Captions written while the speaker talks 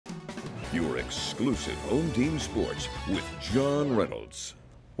your exclusive home team sports with John Reynolds.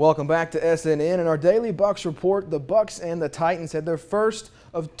 Welcome back to SNN. In our daily Bucks report, the Bucks and the Titans had their first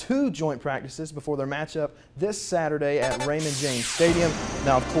of 2 joint practices before their matchup this Saturday at Raymond James Stadium.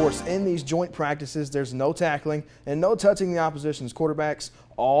 Now, of course, in these joint practices, there's no tackling and no touching the opposition's quarterbacks.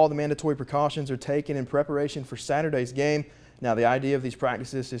 All the mandatory precautions are taken in preparation for Saturday's game. Now, the idea of these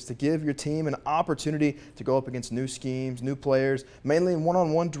practices is to give your team an opportunity to go up against new schemes, new players, mainly in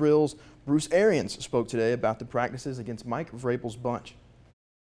one-on-one drills. Bruce Arians spoke today about the practices against Mike Vrabel's bunch.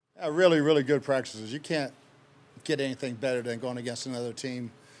 Really, really good practices. You can't get anything better than going against another team,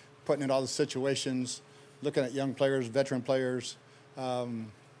 putting in all the situations, looking at young players, veteran players.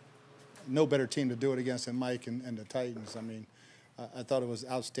 No better team to do it against than Mike and the Titans. I mean, I thought it was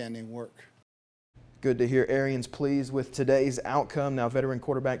outstanding work. Good to hear Arians pleased with today's outcome. Now, veteran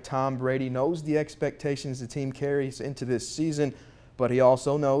quarterback Tom Brady knows the expectations the team carries into this season, but he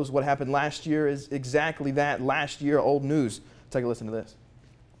also knows what happened last year is exactly that, last year old news. Take a listen to this.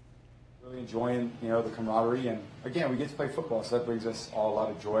 Really enjoying, the camaraderie, and again, we get to play football, so that brings us all a lot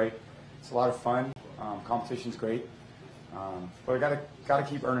of joy. It's a lot of fun. Competition's great, but I gotta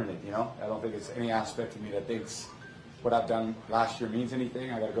keep earning it. I don't think it's any aspect of me that thinks what I've done last year means anything.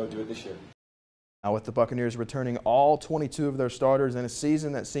 I gotta go do it this year. Now, with the Buccaneers returning all 22 of their starters in a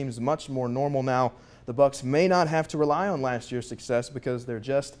season that seems much more normal now, the Bucs may not have to rely on last year's success because they're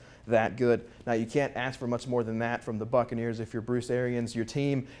just that good. Now, you can't ask for much more than that from the Buccaneers if you're Bruce Arians. Your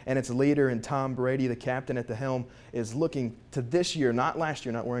team and its leader and Tom Brady, the captain at the helm, is looking to this year, not last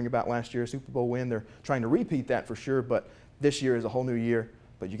year, not worrying about last year's Super Bowl win. They're trying to repeat that for sure, but this year is a whole new year.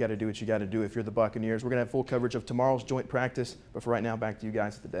 But you got to do what you got to do if you're the Buccaneers. We're going to have full coverage of tomorrow's joint practice, but for right now, back to you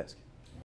guys at the desk.